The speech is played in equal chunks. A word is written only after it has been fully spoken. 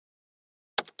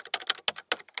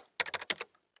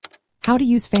How to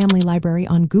use Family Library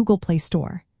on Google Play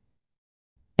Store.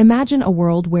 Imagine a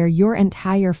world where your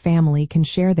entire family can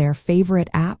share their favorite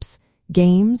apps,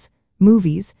 games,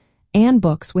 movies, and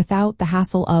books without the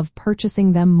hassle of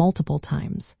purchasing them multiple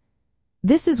times.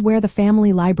 This is where the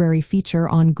Family Library feature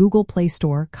on Google Play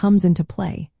Store comes into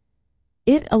play.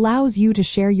 It allows you to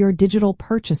share your digital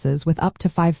purchases with up to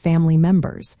 5 family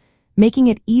members, making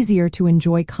it easier to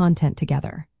enjoy content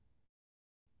together.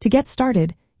 To get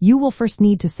started, you will first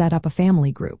need to set up a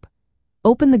family group.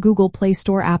 Open the Google Play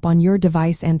Store app on your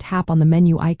device and tap on the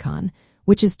menu icon,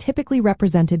 which is typically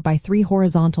represented by 3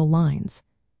 horizontal lines.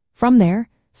 From there,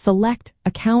 select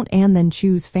Account and then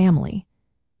choose Family.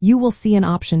 You will see an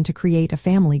option to create a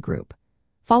family group.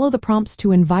 Follow the prompts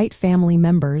to invite family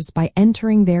members by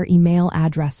entering their email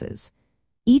addresses.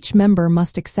 Each member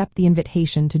must accept the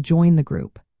invitation to join the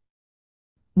group.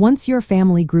 Once your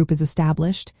family group is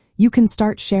established, you can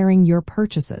start sharing your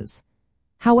purchases.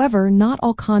 However, not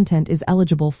all content is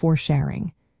eligible for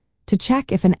sharing. To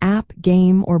check if an app,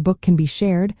 game, or book can be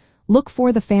shared, look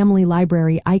for the Family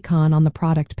Library icon on the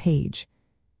product page.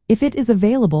 If it is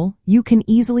available, you can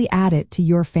easily add it to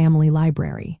your family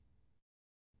library.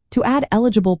 To add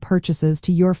eligible purchases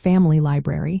to your family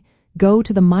library, go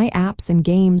to the My Apps and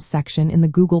Games section in the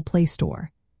Google Play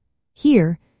Store.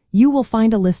 Here, you will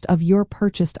find a list of your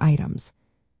purchased items.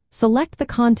 Select the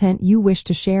content you wish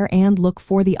to share and look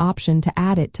for the option to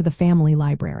add it to the family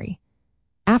library.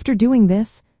 After doing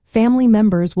this, family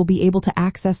members will be able to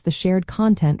access the shared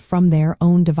content from their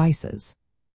own devices.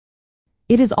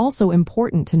 It is also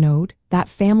important to note that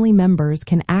family members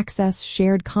can access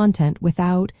shared content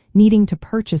without needing to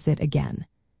purchase it again.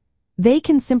 They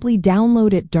can simply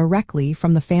download it directly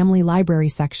from the Family Library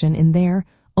section in their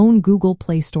own Google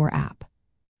Play Store app.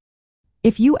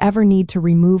 If you ever need to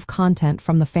remove content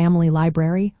from the family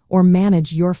library or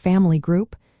manage your family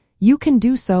group, you can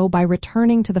do so by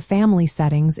returning to the family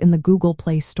settings in the Google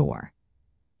Play Store.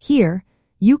 Here,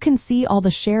 you can see all the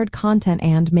shared content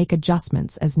and make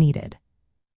adjustments as needed.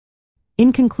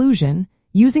 In conclusion,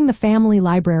 using the Family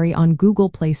Library on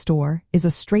Google Play Store is a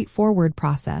straightforward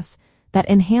process that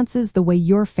enhances the way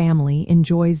your family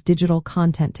enjoys digital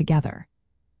content together.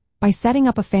 By setting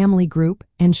up a family group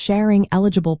and sharing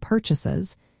eligible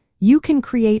purchases, you can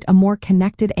create a more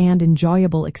connected and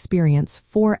enjoyable experience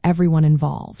for everyone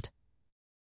involved.